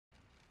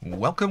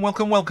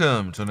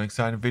Welcome to an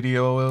exciting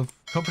video of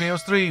Company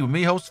House 3 with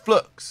me, host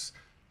Flux.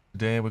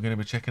 Today we're going to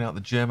be checking out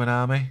the German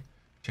army,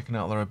 checking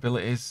out their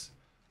abilities,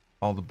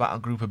 all the battle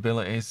group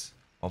abilities,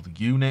 all the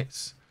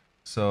units.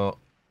 So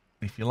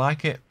if you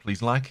like it,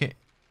 please like it.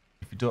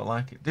 If you don't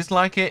like it,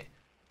 dislike it.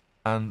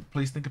 And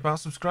please think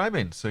about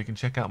subscribing so you can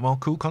check out more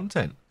cool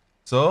content.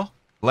 So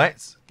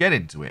let's get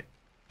into it.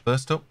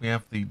 First up, we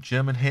have the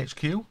German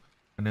HQ.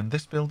 And in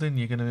this building,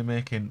 you're going to be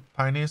making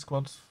Pioneer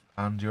Squads.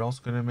 And you're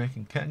also going to be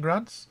making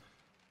Kettengrads.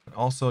 And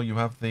also you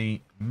have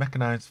the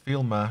Mechanized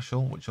Field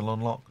Marshal, which will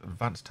unlock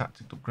Advanced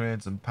Tactic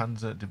Upgrades and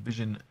Panzer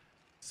Division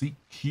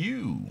CQ.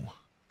 And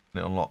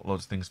it'll unlock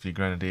loads of things for your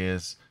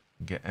Grenadiers.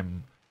 You can get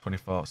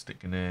M24 stick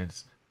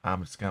grenades,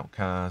 Armoured Scout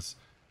Cars.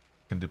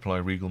 You can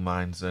deploy Regal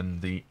Mines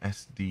and the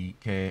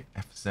SDK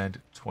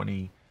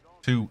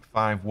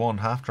FZ2251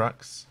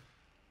 half-tracks.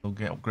 They'll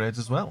get upgrades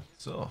as well.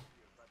 So,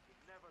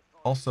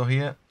 also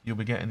here, you'll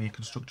be getting your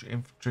Constructor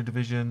Infantry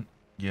Division,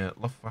 your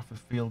Luftwaffe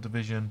Field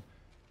Division,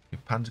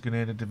 your Panzer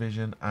Grenadier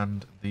Division,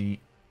 and the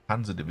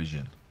Panzer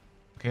Division.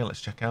 Okay,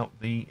 let's check out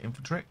the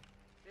infantry.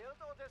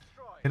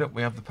 Here up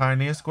we have the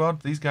Pioneer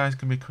Squad. These guys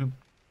can be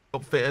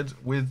upfitted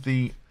with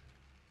the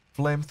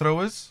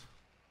flamethrowers,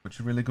 which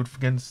are really good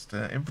against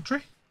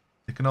infantry.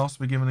 They can also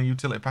be given a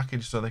utility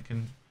package so they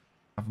can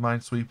have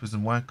minesweepers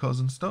and wire cutters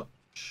and stuff.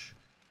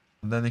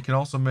 And then they can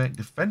also make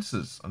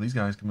defences, and these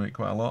guys can make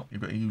quite a lot.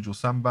 You've got your usual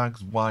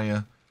sandbags,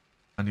 wire,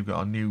 and you've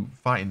got a new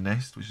fighting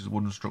nest, which is a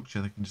wooden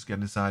structure they can just get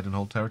inside and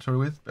hold territory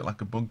with, a bit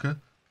like a bunker,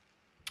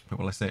 a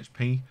bit less HP.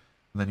 And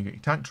then you get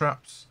your tank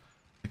traps.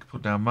 You can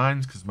put down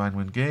mines because mine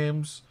win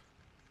games.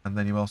 And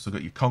then you've also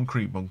got your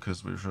concrete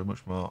bunkers, which are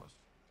much more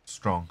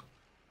strong,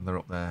 and they're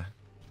up there.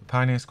 The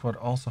Pioneer Squad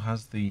also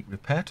has the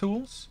repair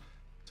tools,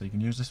 so you can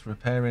use this for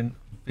repairing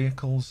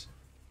vehicles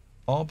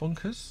or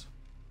bunkers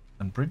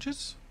and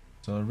bridges.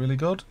 So really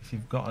good if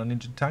you've got an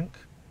injured tank.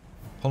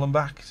 Pull them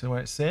back to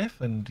where it's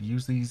safe and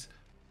use these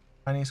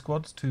Pioneer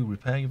Squads to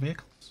repair your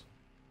vehicles.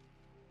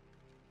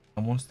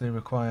 And once they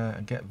require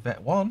and get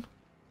Vet 1,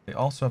 they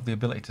also have the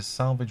ability to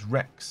salvage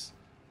wrecks.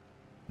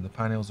 And the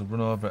Pioneers will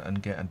run over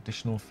and get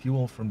additional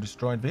fuel from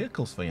destroyed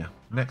vehicles for you.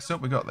 Next up,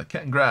 we got the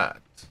Kettengrad.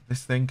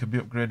 This thing can be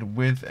upgraded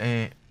with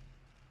a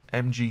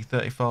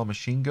MG34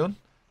 machine gun.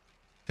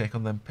 Take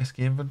on them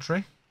pesky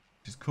infantry,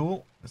 which is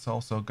cool. It's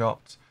also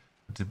got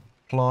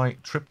deploy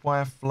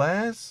tripwire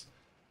flares.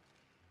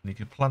 And you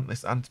can plant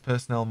this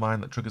anti-personnel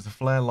mine that triggers a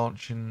flare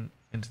launching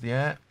into the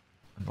air,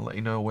 and they'll let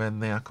you know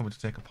when they are coming to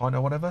take a point or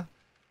whatever.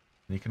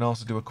 And you can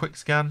also do a quick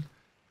scan.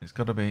 It's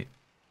got to be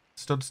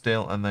stood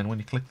still, and then when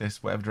you click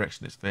this, whatever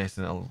direction it's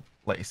facing, it'll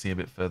let you see a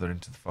bit further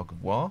into the fog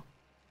of war.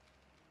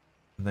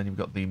 And then you've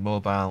got the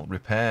mobile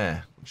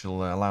repair, which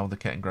will allow the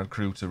Kettengrad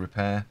crew to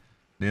repair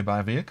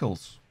nearby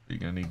vehicles. But you're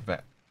going to need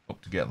Vet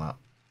up to get that.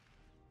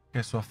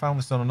 Okay, so I found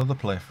this on another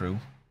playthrough.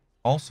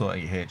 Also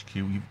at your HQ,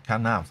 you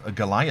can have a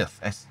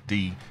Goliath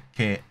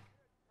SDK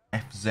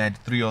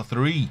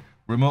FZ303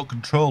 remote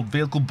controlled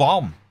vehicle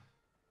bomb,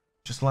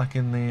 just like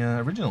in the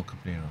original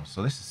Company Heroes.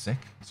 So this is sick.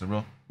 It's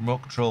a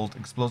remote controlled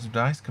explosive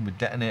device, can be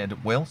detonated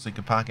at will, so you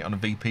can park it on a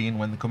VP, and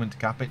when they come in to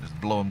cap it,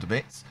 just blow them to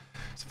bits.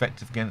 It's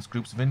effective against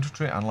groups of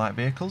infantry and light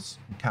vehicles,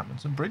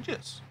 encampments and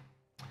bridges.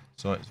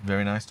 So it's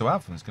very nice to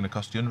have, and it's going to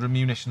cost you 100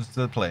 munitions to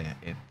the player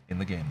in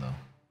the game though.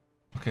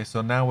 Okay,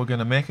 so now we're going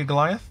to make a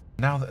Goliath.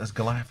 Now that as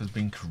Goliath has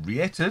been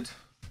created,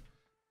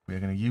 we are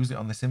going to use it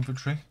on this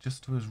infantry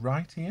just to his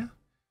right here.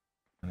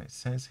 And it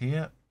says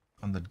here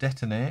on the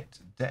detonate,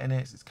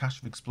 detonates its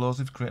cache of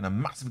explosives, creating a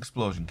massive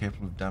explosion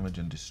capable of damage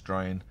and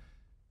destroying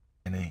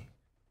any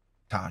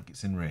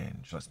targets in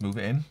range. Let's move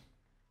it in.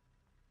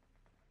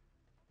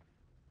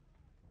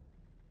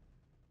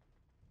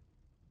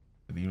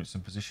 With the units in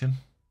position.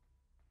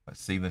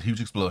 Let's see the huge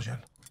explosion.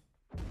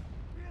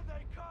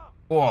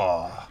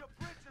 Whoa!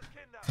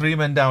 3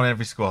 men down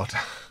every squad.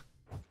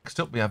 Next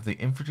up we have the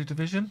infantry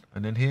division,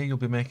 and in here you'll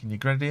be making your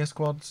grenadier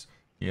squads,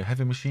 your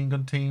heavy machine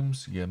gun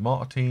teams, your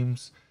mortar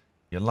teams,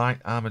 your light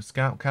armoured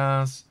scout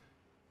cars,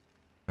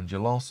 and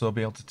you'll also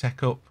be able to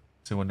tech up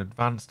to an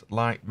advanced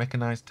light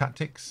mechanised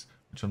tactics,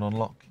 which will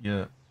unlock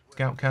your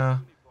scout car,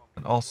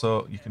 and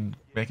also you can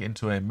make it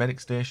into a medic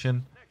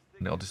station,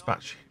 and it'll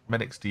dispatch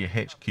medics to your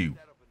HQ,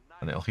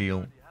 and it'll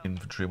heal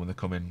infantry when they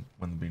come in,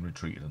 when they're being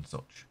retreated and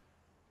such.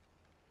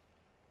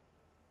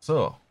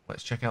 So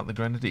let's check out the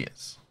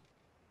grenadiers.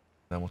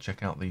 Then we'll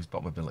check out these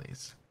bottom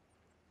abilities.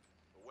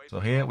 So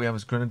here we have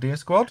his Grenadier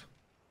Squad.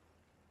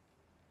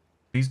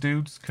 These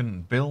dudes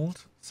can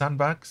build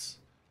sandbags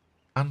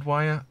and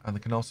wire, and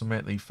they can also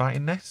make the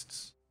fighting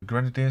nests. The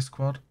Grenadier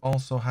Squad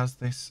also has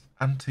this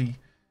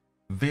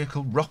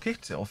anti-vehicle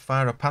rocket. It'll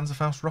fire a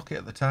Panzerfaust rocket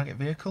at the target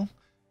vehicle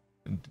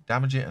and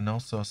damage it, and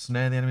also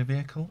snare the enemy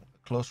vehicle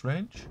at close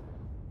range.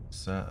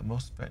 It's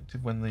most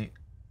effective when the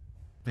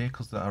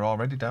vehicles that are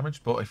already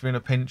damaged, but if you're in a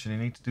pinch and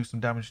you need to do some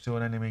damage to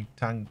an enemy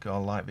tank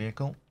or light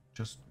vehicle,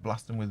 just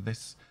blast them with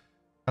this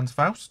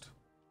Panzerfaust.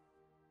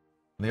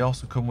 They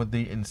also come with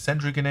the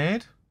incendiary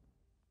grenade,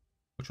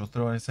 which will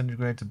throw an incendiary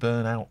grenade to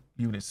burn out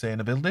units, say,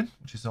 in a building,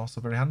 which is also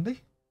very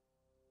handy.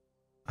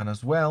 And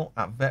as well,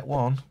 at Vet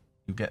 1,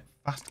 you get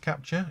fast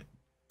capture.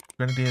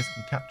 Grenadiers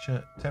can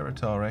capture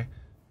territory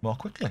more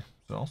quickly.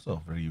 So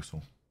also very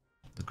useful.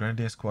 The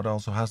Grenadier squad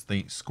also has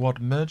the squad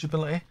merge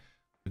ability.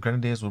 The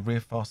Grenadiers will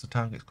reinforce the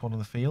target's squad on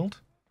the field.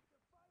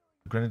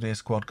 The Grenadier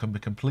squad can be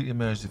completely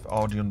merged if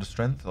already under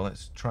strength. So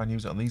let's try and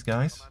use it on these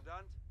guys.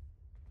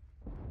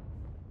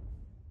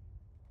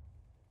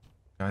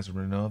 Guys are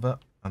running over.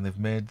 And they've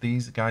made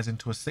these guys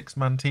into a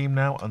 6-man team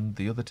now. And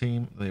the other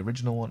team, the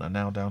original one, are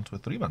now down to a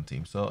 3-man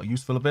team. So a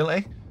useful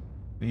ability.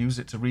 We use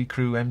it to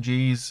recrew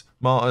MGs,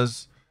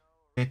 mortars,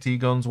 AT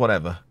guns,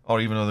 whatever. Or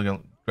even other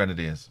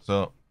Grenadiers.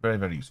 So very,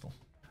 very useful.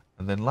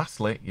 And then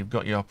lastly, you've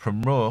got your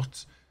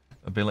promote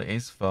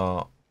abilities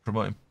for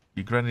promoting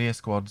your Grenadier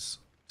squads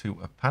to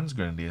a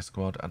Panzergrenadier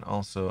squad and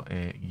also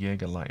a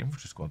Jaeger Light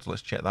Infantry squad. So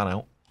let's check that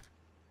out.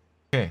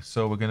 Okay,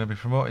 so we're going to be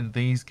promoting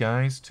these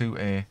guys to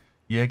a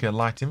Jaeger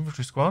Light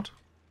Infantry squad.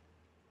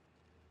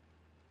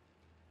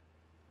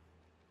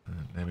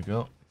 And there we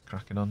go.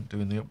 Cracking on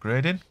doing the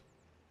upgrading.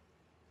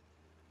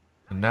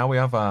 And now we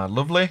have our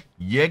lovely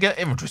Jaeger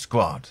Infantry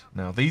squad.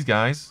 Now these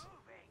guys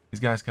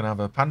can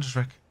have a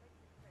Panzerschreck,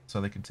 so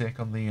they can take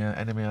on the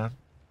enemy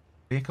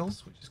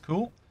vehicles, which is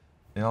cool.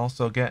 They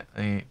also get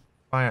a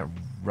fire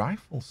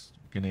rifles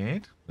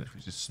grenade,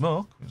 which is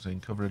smoke, which is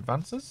in cover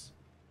advances.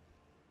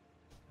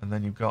 And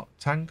then you've got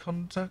Tank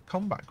Hunter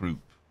Combat Group.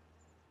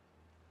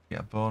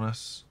 Get a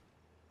bonus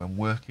when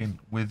working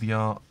with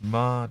your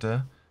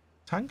Marder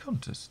Tank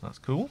Hunters. That's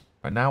cool.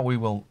 Right, now we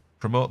will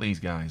promote these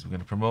guys. We're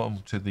going to promote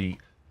them to the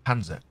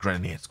Panzer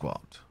Grenadier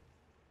Squad.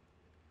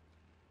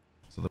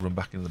 So they'll run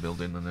back into the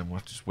building and then we'll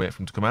have to just wait for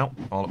them to come out,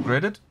 all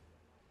upgraded.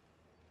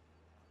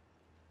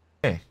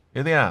 Okay,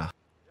 here they are.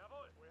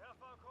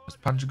 It's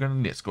Panzer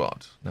Grenadier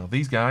Squad. Now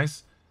these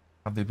guys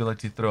have the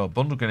ability to throw a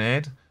bundle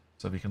grenade.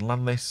 So if you can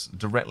land this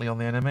directly on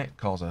the enemy, it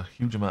causes a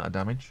huge amount of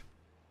damage.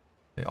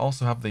 They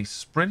also have the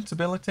sprint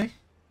ability.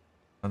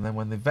 And then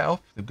when they vet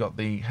up, they've got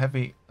the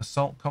heavy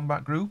assault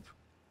combat group.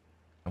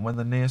 And when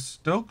they're near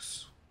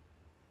Stugs,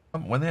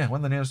 when they're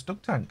near a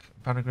Stug tank,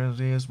 Panzer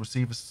Grenadiers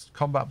receive a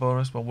combat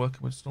bonus while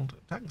working with Stug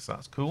tanks.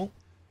 That's cool.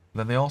 And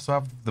then they also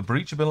have the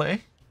breach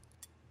ability.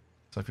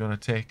 So if you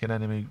want to take an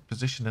enemy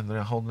position and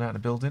they're holding out in a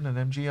building, an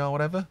MG or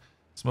whatever,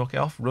 smoke it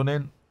off, run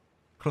in,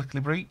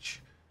 quickly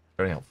breach.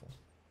 Very helpful.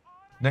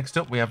 Next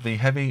up, we have the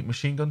heavy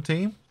machine gun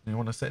team. You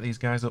want to set these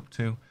guys up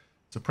to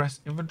suppress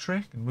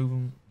infantry and move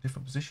them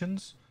different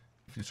positions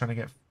if you're trying to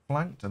get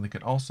flanked. And they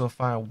can also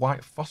fire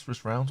white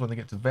phosphorus rounds when they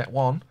get to Vet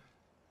 1.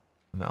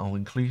 And that'll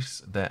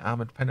increase their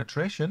armoured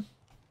penetration.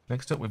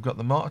 Next up, we've got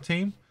the mortar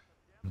team.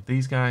 And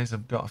these guys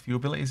have got a few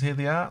abilities. Here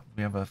they are.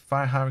 We have a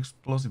fire high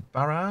explosive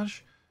barrage,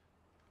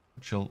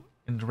 which will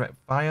indirect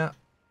fire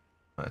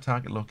at a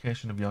target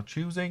location of your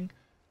choosing.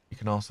 You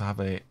can also have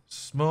a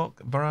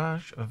smoke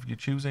barrage of your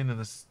choosing, and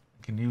this,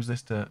 you can use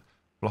this to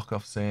block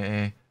off,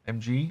 say, a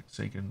MG,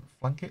 so you can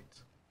flank it,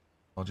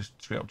 or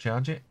just straight up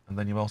charge it. And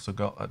then you've also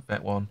got at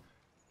Vet 1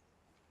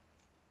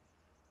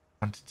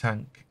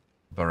 anti-tank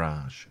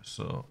barrage,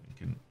 so you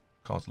can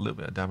cause a little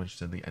bit of damage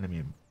to the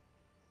enemy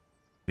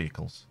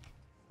vehicles.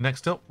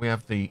 Next up, we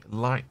have the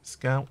light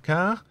scout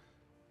car.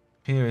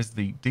 Here is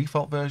the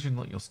default version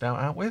that you'll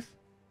start out with.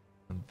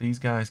 And these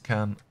guys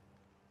can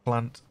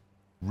plant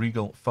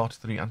Regal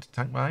 43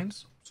 anti-tank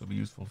mines, so it'll be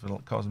useful for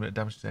causing a bit of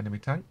damage to enemy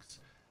tanks.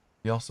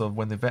 They also,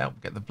 when they vet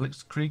up, get the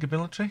Blitzkrieg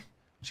ability,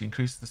 which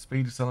increases the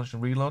speed, acceleration,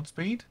 and reload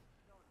speed.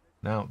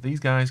 Now, these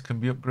guys can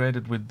be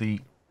upgraded with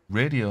the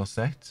radio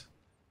set,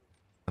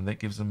 and that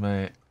gives them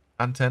a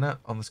antenna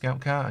on the scout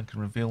car and can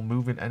reveal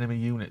moving enemy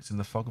units in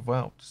the fog of war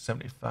up to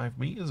 75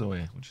 meters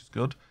away, which is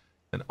good.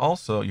 Then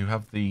also, you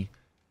have the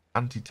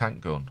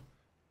anti-tank gun.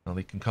 Now,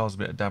 they can cause a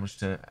bit of damage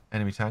to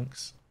enemy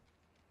tanks.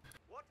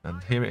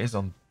 And here it is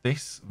on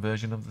this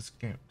version of the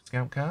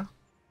scout car.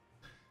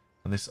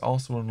 And this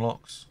also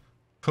unlocks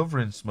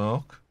covering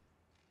smoke.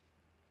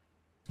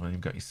 And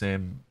you've got your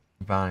same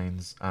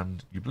vines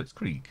and your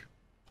Blitzkrieg.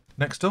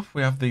 Next up,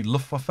 we have the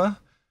Luftwaffe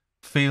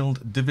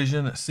Field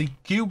Division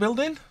CQ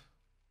building.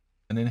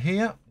 And in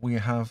here, we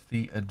have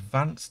the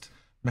Advanced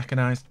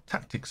Mechanized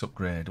Tactics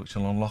upgrade, which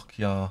will unlock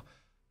your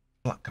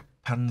Black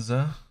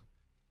Panzer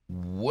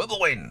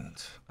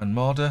Whirlwind and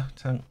Mortar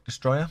Tank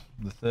Destroyer,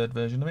 the third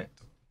version of it.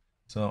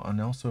 So,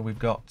 and also we've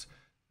got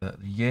the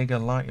Jaeger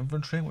Light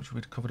Infantry, which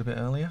we'd covered a bit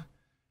earlier,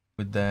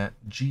 with their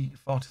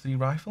G43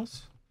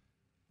 rifles.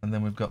 And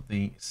then we've got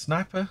the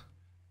Sniper,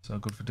 so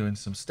good for doing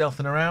some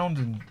stealthing around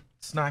and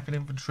sniping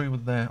infantry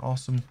with their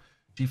awesome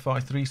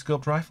G43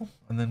 scoped rifle.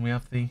 And then we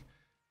have the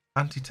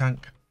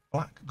Anti-Tank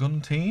Flak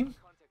Gun team.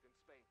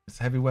 It's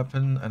heavy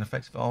weapon and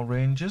effective at all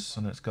ranges,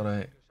 and it's got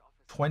a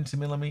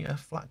 20mm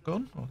flak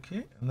gun.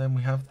 Okay, and then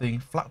we have the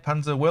Flak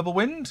Panzer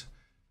Wirbelwind.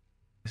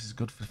 This is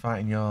good for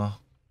fighting your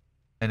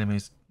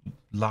enemies'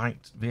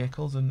 light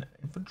vehicles and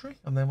infantry.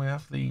 And then we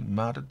have the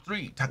Marder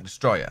 3 Tank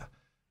Destroyer,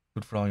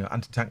 good for all your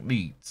anti-tank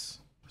needs.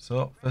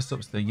 So first up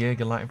is the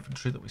Jaeger Light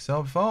Infantry that we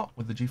saw before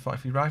with the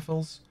G43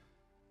 rifles.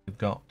 We've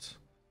got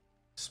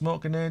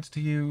smoke grenades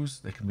to use.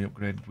 They can be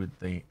upgraded with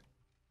the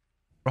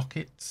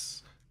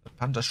rockets, the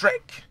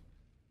Panzerschreck,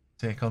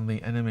 take on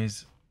the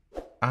enemy's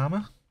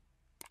armor.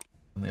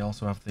 And they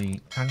also have the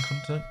tank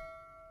hunter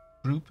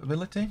group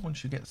ability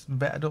once you get some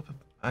vetted up,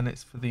 and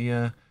it's for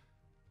the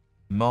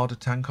Marder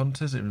tank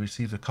hunters. It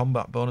receives a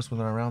combat bonus when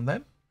they're around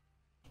them.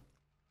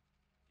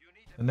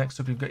 And next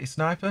up, you've got your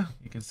sniper.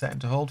 You can set him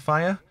to hold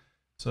fire.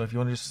 So if you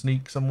want to just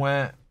sneak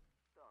somewhere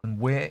and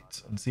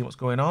wait and see what's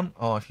going on,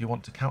 or if you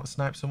want to counter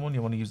snipe someone,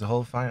 you want to use the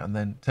hold fire and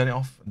then turn it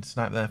off and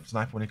snipe their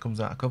sniper when he comes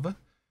out of cover.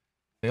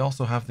 They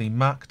also have the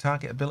mark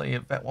target ability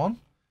at Vet 1,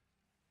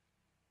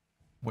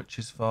 which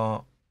is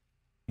for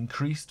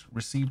increased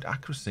received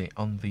accuracy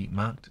on the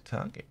marked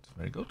target.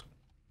 Very good.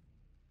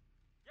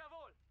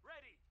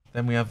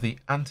 Then we have the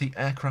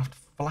anti-aircraft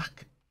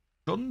flak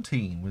gun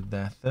team with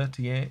their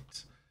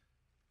 38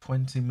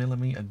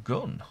 20mm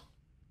gun.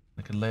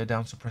 They can lay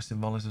down suppressing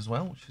volleys as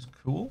well, which is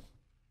cool.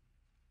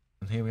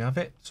 And here we have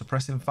it.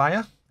 Suppressing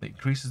fire. It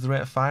increases the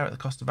rate of fire at the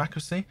cost of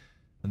accuracy,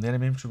 and the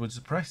enemy infantry will be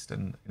suppressed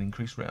and an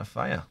increased rate of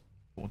fire.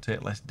 It will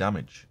take less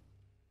damage.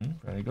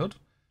 Very good.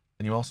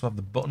 Then you also have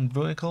the button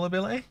vehicle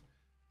ability,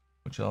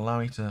 which will allow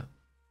you to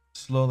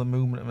slow the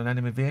movement of an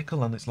enemy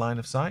vehicle on its line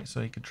of sight,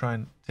 so you could try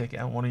and take it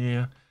out one of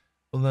your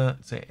other,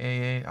 say,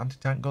 AA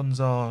anti-tank guns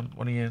or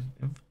one of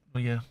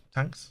your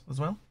tanks as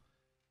well.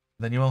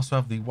 Then you also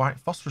have the white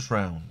phosphorus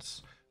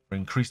rounds for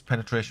increased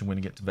penetration when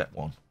you get to Vet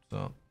 1,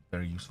 so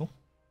very useful.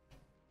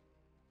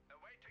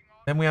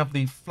 Then we have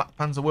the Flak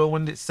Panzer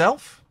Whirlwind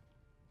itself,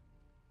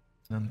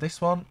 and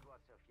this one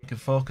you can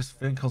focus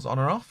vehicles on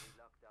or off.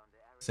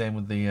 Same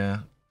with the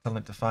telling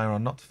it to fire or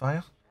not to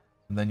fire.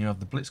 And then you have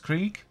the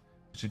Blitzkrieg,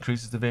 which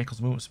increases the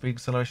vehicle's movement speed,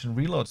 acceleration, and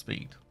reload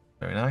speed.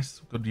 Very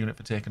nice. Good unit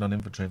for taking on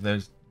infantry. If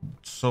there's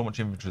so much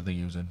infantry they're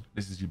using,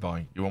 this is your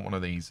boy. You want one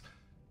of these.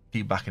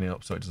 Keep backing it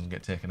up so it doesn't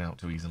get taken out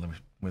too easily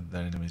with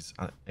their enemies'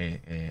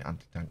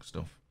 anti-tank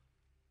stuff.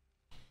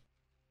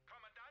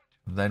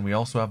 And then we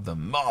also have the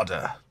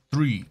Marder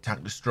 3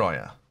 tank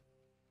destroyer.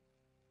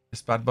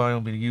 This bad boy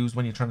will be used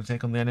when you're trying to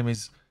take on the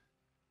enemy's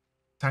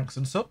tanks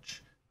and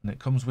such. And it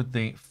comes with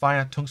the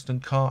fire tungsten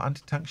core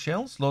anti-tank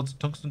shells, loads of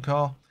tungsten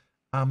core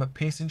armor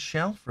piercing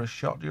shell for a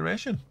short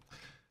duration.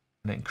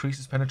 And it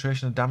increases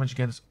penetration and damage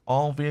against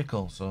all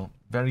vehicles, so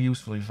very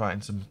useful if you're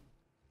fighting some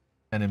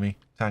enemy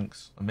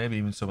tanks, and maybe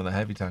even some of the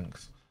heavy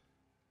tanks,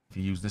 if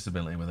you use this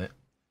ability with it.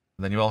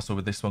 And then you also,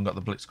 with this one, got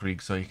the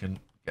Blitzkrieg, so you can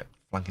get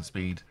flanking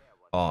speed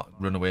or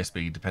runaway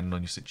speed, depending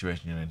on your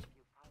situation you're in.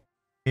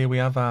 Here we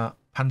have our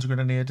Panzer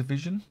Grenadier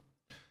division,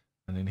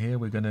 and in here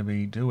we're going to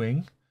be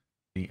doing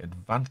the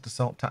Advanced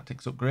Assault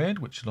Tactics upgrade,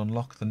 which will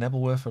unlock the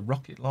Nebelwerfer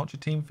rocket launcher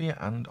team for you,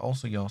 and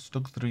also your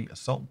Stug 3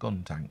 assault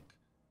gun tank.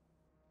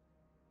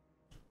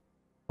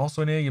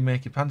 Also in here, you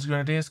make your Panzer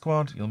Grenadier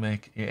squad, you'll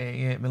make your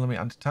 88mm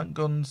anti-tank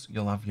guns,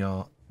 you'll have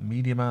your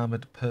medium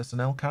armoured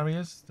personnel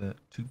carriers, the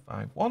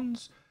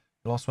 251s,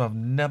 you'll also have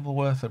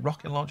Nebelwerfer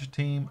rocket launcher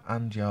team,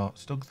 and your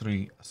Stug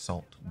 3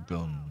 assault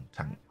gun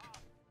tank.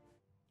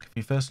 For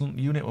your first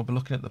unit, we'll be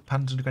looking at the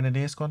Panzer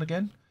Grenadier squad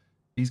again.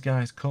 These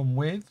guys come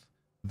with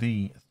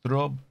the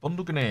Throw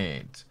Bundle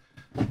Grenade,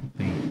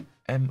 the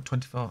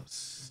M24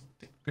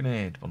 Stick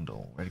Grenade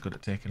bundle, very good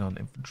at taking on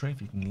infantry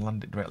if you can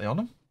land it directly on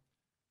them.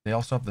 They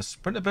also have the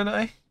Sprint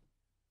ability,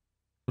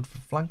 good for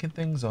flanking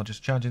things or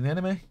just charging the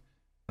enemy.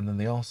 And then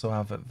they also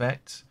have a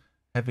Vet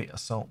Heavy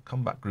Assault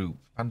Combat Group.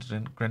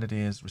 Panzer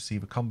Grenadiers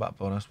receive a combat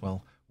bonus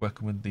while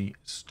working with the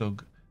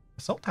Stug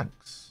assault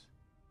tanks.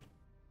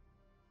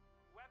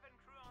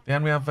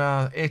 Then we have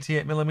our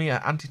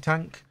 88mm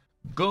anti-tank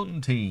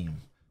gun team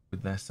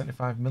with their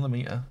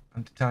 75mm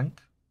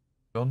anti-tank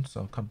gun,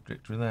 so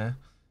contradictory there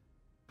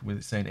with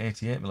it saying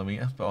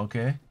 88mm, but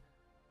okay.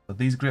 So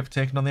these are great for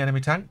taking on the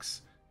enemy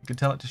tanks. You can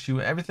tell it to shoot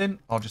at everything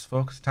or just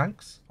focus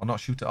tanks, or not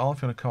shoot at all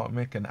if you want to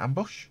make an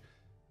ambush.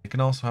 You can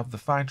also have the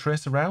fire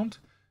tracer round.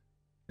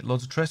 It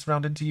loads a tracer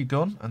round into your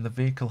gun, and the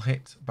vehicle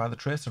hit by the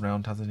tracer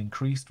round has an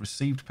increased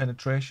received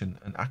penetration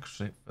and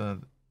accuracy for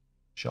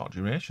short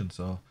duration,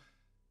 so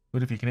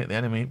good if you can hit the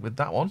enemy with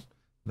that one,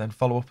 then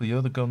follow up with the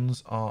other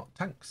guns or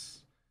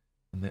tanks.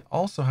 And it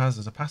also has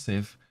as a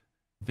passive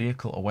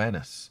vehicle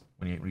awareness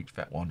when you reach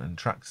Vet 1 and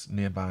tracks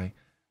nearby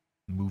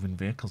moving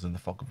vehicles in the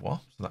fog of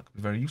war, so that could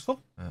be very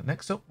useful.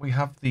 Next up we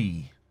have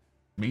the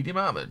medium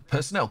armoured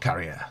personnel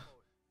carrier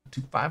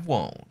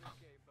 251.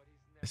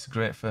 This is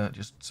great for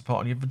just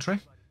supporting infantry.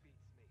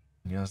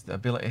 And it has the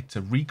ability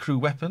to recrew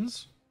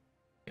weapons.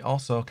 It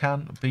also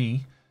can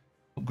be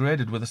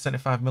upgraded with a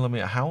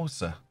 75mm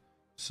howitzer,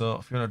 so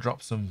if you want to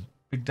drop some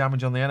big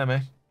damage on the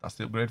enemy, that's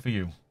the upgrade for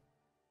you.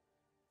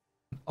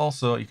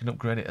 Also, you can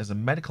upgrade it as a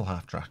medical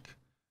half-track.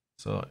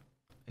 So,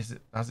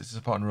 as it's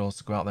supporting roles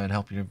to go out there and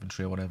help your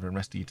infantry or whatever and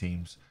rest of your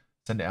teams,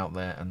 send it out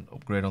there and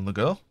upgrade on the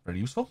go. Very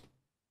useful.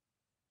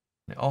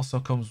 It also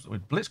comes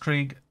with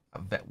Blitzkrieg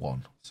at Vet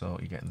 1. So,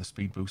 you're getting the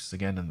speed boosts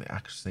again, and the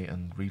accuracy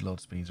and reload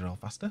speeds are all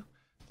faster.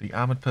 The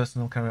armoured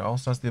personnel carrier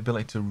also has the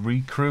ability to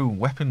recrew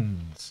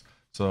weapons.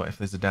 So, if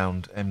there's a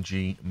downed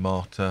MG,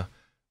 mortar,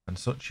 and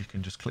such, you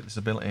can just click this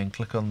ability and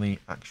click on the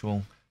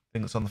actual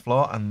thing that's on the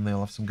floor, and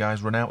they'll have some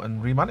guys run out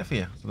and reman it for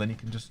you. So then you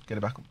can just get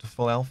it back up to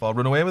full health or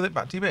run away with it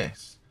back to your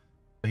base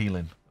for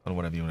healing or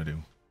whatever you want to do.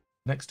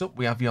 Next up,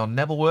 we have your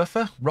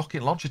Nebelwerfer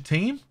rocket launcher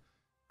team.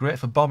 Great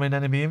for bombing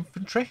enemy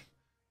infantry.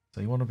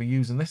 So you want to be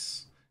using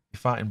this. You're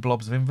fighting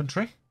blobs of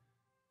infantry.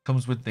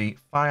 Comes with the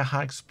fire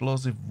high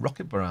explosive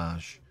rocket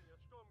barrage.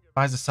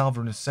 Fires a salvo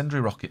and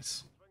incendiary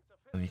rockets.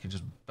 And you can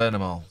just burn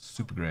them all.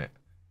 Super great.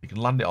 You can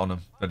land it on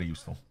them. Very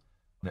useful.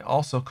 And it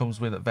also comes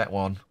with, at Vet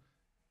 1,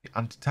 the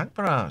anti-tank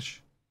barrage.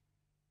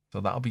 So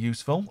that'll be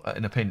useful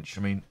in a pinch.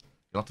 I mean,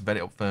 you'll have to vet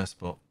it up first,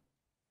 but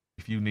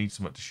if you need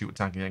something to shoot a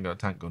tank and you ain't got a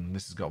tank gun, and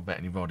this has got a vet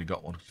and you've already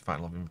got one because you fight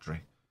a lot of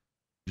infantry,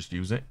 just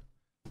use it.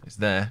 It's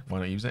there. Why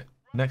not use it?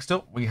 Next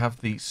up, we have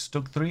the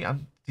Stug 3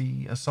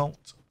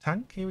 anti-assault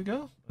tank. Here we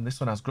go. And this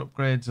one has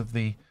upgrades of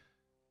the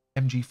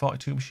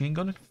MG42 machine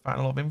gun. If you're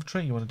fighting a lot of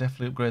infantry, you want to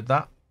definitely upgrade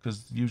that,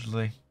 because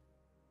usually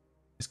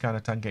this kind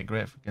of tank ain't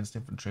great against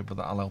infantry, but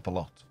that'll help a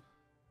lot.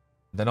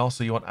 Then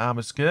also you want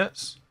armoured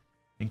skirts.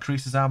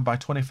 Increases arm by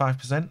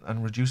 25%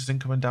 and reduces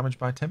incoming damage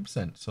by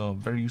 10%. So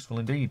very useful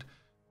indeed.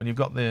 When you've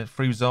got the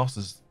free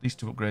resources, these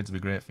two upgrades will be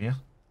great for you.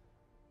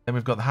 Then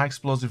we've got the high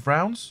explosive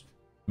rounds,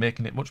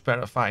 making it much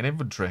better at fighting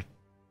infantry.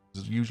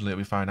 Because usually it'll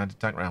be fighting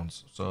anti-tank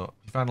rounds. So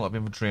if you find a lot of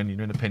infantry and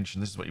you're in a pinch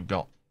and this is what you've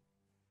got,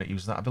 make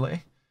use of that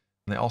ability.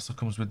 And it also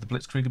comes with the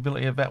Blitzkrieg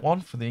ability of Vet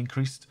 1 for the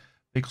increased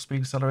vehicle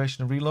speed,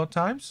 acceleration and reload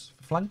times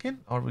for flanking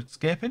or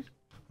escaping.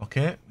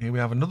 Okay, here we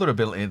have another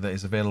ability that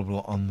is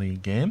available on the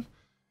game,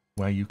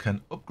 where you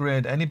can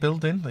upgrade any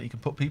building that you can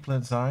put people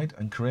inside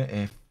and create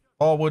a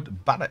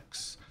forward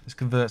barracks. This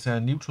converts a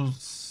neutral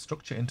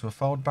structure into a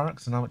forward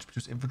barracks and allows it to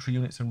produce infantry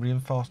units and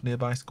reinforce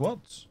nearby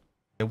squads.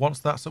 Okay, once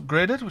that's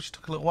upgraded, which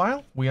took a little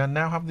while, we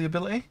now have the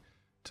ability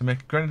to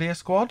make a grenadier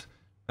squad,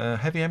 a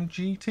heavy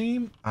MG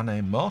team and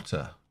a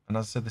mortar. And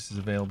as I said, this is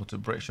available to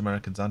British,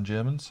 Americans and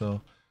Germans.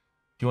 So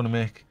if you want to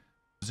make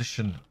a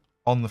position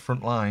on the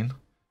front line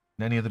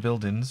in any of the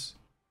buildings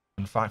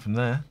and fight from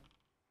there,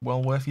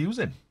 well worth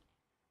using.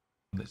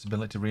 Its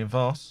ability to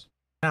reinforce.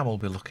 Now we'll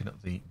be looking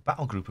at the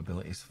battle group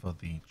abilities for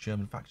the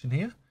German faction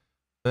here.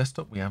 First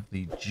up, we have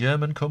the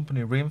German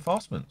Company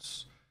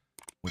Reinforcements,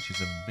 which is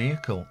a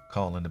vehicle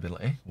calling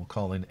ability. We'll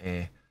call in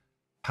a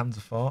Panzer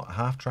IV, a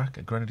half-track,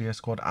 a Grenadier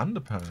squad, and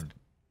a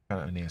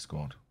Pioneer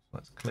squad.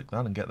 Let's click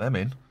that and get them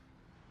in.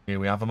 Here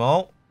we have them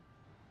all.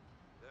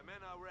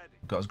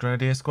 We've got his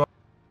Grenadier squad.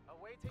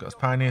 We've got his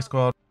Pioneer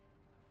squad.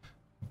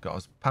 We've got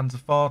his Panzer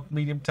IV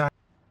medium tank.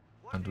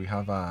 And we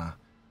have our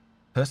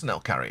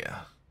personnel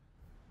carrier.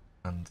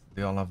 And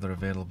they all have their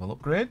available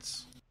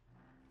upgrades.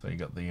 So you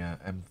got the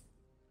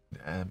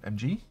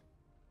MG,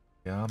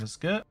 the armor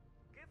skirt.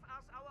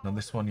 And on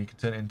this one you can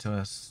turn it into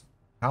a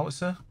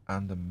howitzer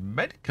and a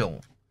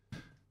medical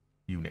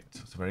unit.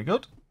 So very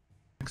good.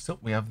 Next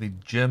up we have the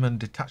German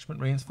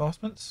detachment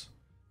reinforcements.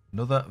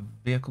 Another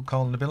vehicle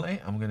calling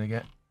ability. I'm going to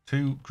get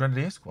 2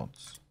 Grenadier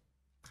squads.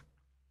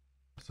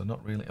 So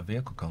not really a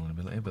vehicle calling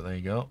ability, but there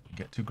you go. You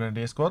get 2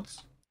 Grenadier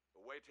squads.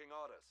 Awaiting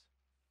orders.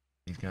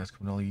 These guys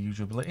come in all your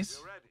usual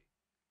abilities.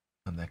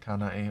 And their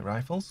K98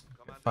 rifles.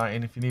 Get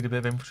fighting if you need a bit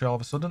of infantry all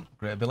of a sudden.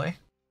 Great ability.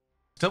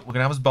 Next up, we're going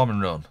to have his bombing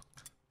run.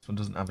 This one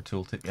doesn't have a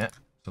tooltip yet.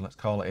 So let's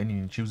call it in. You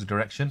can choose a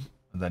direction.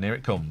 And then here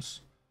it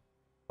comes.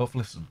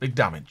 Hopefully some big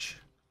damage.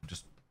 I've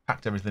just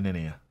packed everything in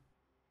here.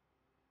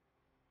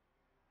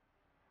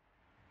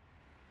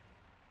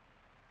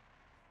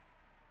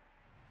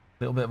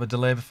 Little bit of a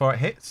delay before it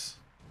hits.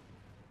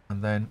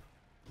 And then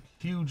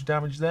huge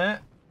damage there.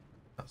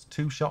 That's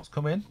 2 shots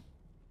come in.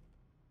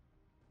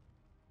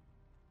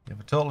 You have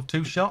a total of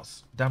 2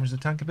 shots. Damage the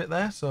tank a bit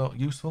there, so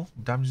useful.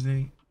 Damage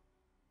the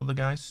other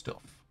guy's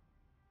stuff.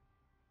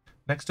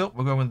 Next up,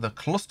 we're going with the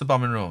cluster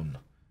bombing run.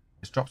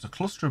 This drops a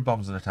cluster of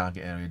bombs in a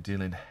target area,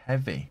 dealing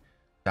heavy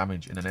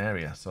damage in an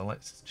area. So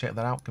let's check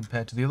that out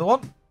compared to the other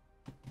one.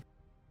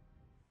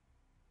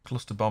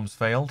 Cluster bombs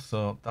failed,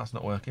 so that's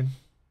not working.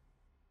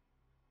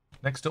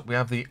 Next up, we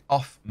have the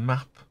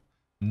off-map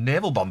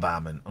naval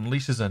bombardment.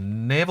 Unleashes a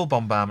naval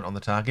bombardment on the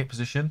target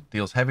position.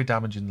 Deals heavy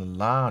damage in the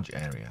large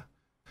area.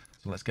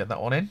 So let's get that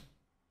one in.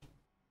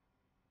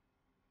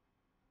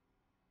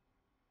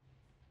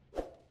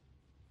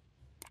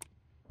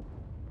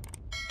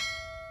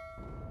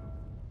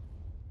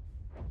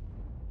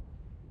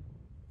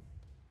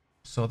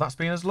 So that's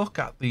been us look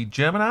at the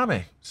German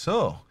army.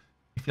 So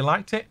if you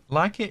liked it,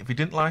 like it. If you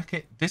didn't like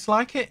it,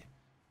 dislike it.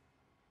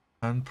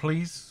 And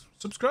please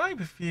subscribe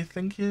if you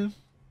think you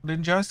would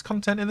enjoy this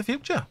content in the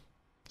future.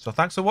 So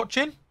thanks for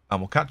watching, and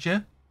we'll catch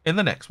you in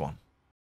the next one.